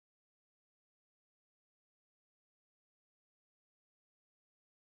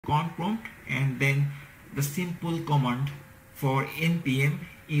command prompt, and then the simple command for npm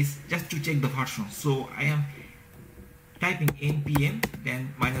is just to check the version. So I am typing npm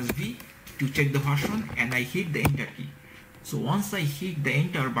then -v to check the version, and I hit the enter key. So once I hit the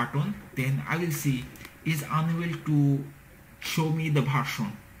enter button, then I will see it is unable to show me the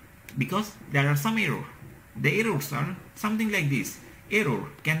version because there are some error. The errors are something like this: error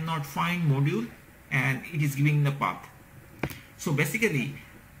cannot find module, and it is giving the path. So basically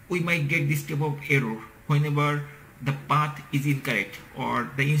we might get this type of error whenever the path is incorrect or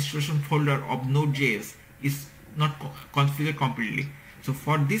the installation folder of Node.js is not configured completely. So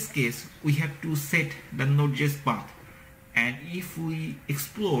for this case we have to set the Node.js path, and if we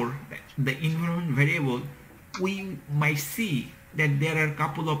explore the environment variable, we might see that there are a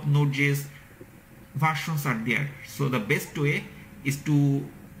couple of Node.js versions are there. So the best way is to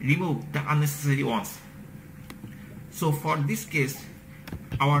remove the unnecessary ones. So for this case,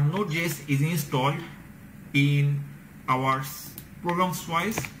 our Node.js is installed in our programs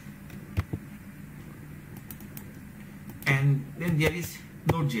files, and then there is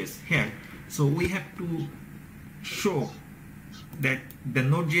Node.js here. So we have to show that the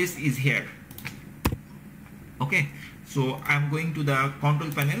Node.js is here. Okay, so I'm going to the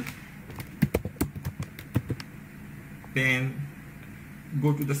control panel, then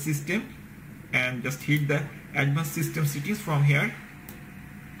go to the system and just hit the advanced system settings from here,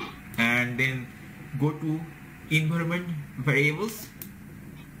 and then go to environment variables,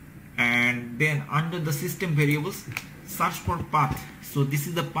 and then under the system variables search for path. So this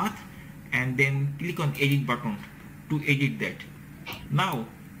is the path, and then click on edit button to edit that. Now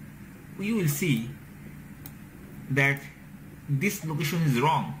you will see that this location is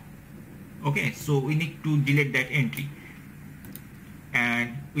wrong. Okay, so we need to delete that entry,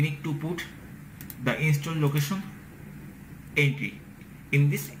 and we need to put the install location entry in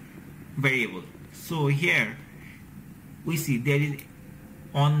this variable. So here we see there is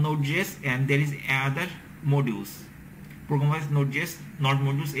on Node.js, and there is other modules, program files Node.js, not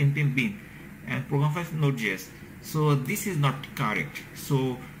modules npm bin, and program files Node.js. So this is not correct.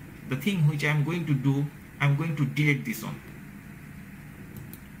 So the thing which I am going to do, I am going to delete this one,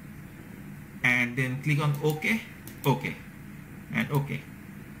 and then click on OK, OK, and OK.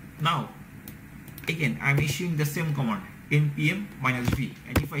 Now again I am issuing the same command npm -v,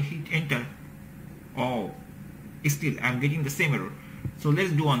 and if I hit enter, oh, still I am getting the same error. So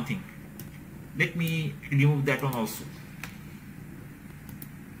let's do one thing. Let me remove that one also.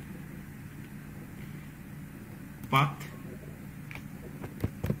 Path,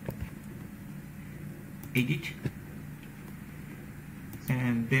 edit,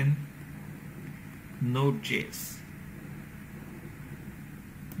 and then Node.js,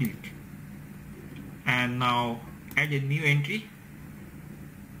 delete, and now add a new entry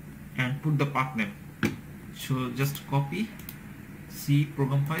and put the path name. So just copy C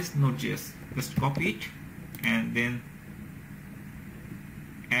program files Node.js, just copy it and then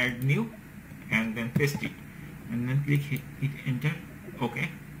add new, and then paste it, and then hit enter. Okay,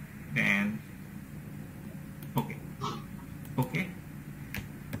 then okay, okay.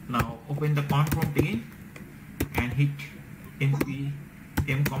 Now open the command prompt again and hit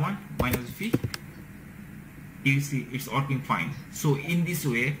npm command -v. You see it's working fine. So in this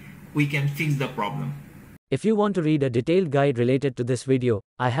way we can fix the problem. If you want to read a detailed guide related to this video,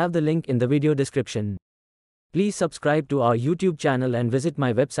 I have the link in the video description. Please subscribe to our YouTube channel and visit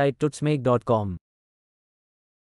my website tutsmake.com.